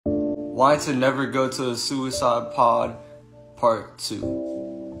Why to never go to a suicide pod part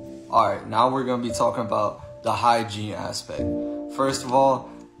 2. Alright, now we're going to be talking about the hygiene aspect. First of all,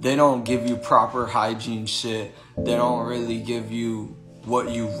 they don't give you proper hygiene shit. They don't really give you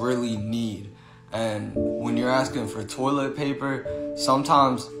what you really need. And when you're asking for toilet paper,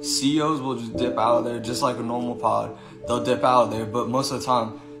 sometimes CEOs will just dip out of there just like a normal pod. They'll dip out of there, but most of the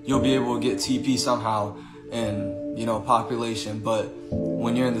time you'll be able to get TP somehow in, population. But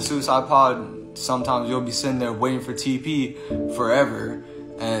when you're in the suicide pod, sometimes you'll be sitting there waiting for TP forever,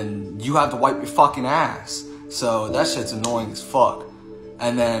 and you have to wipe your fucking ass. So that shit's annoying as fuck.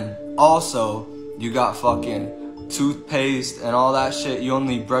 And then also, you got fucking toothpaste and all that shit. You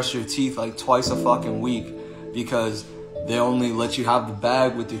only brush your teeth like twice a fucking week because they only let you have the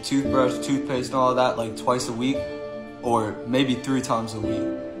bag with your toothbrush, toothpaste, and all that like twice a week, or maybe 3 times a week.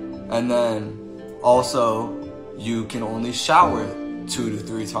 And then also, you can only shower 2 to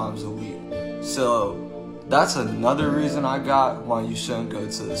 3 times a week. So that's another reason I got why you shouldn't go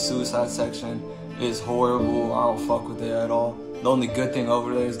to the suicide section. It's horrible. I don't fuck with it at all. The only good thing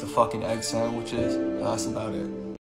over there is the fucking egg sandwiches. That's about it.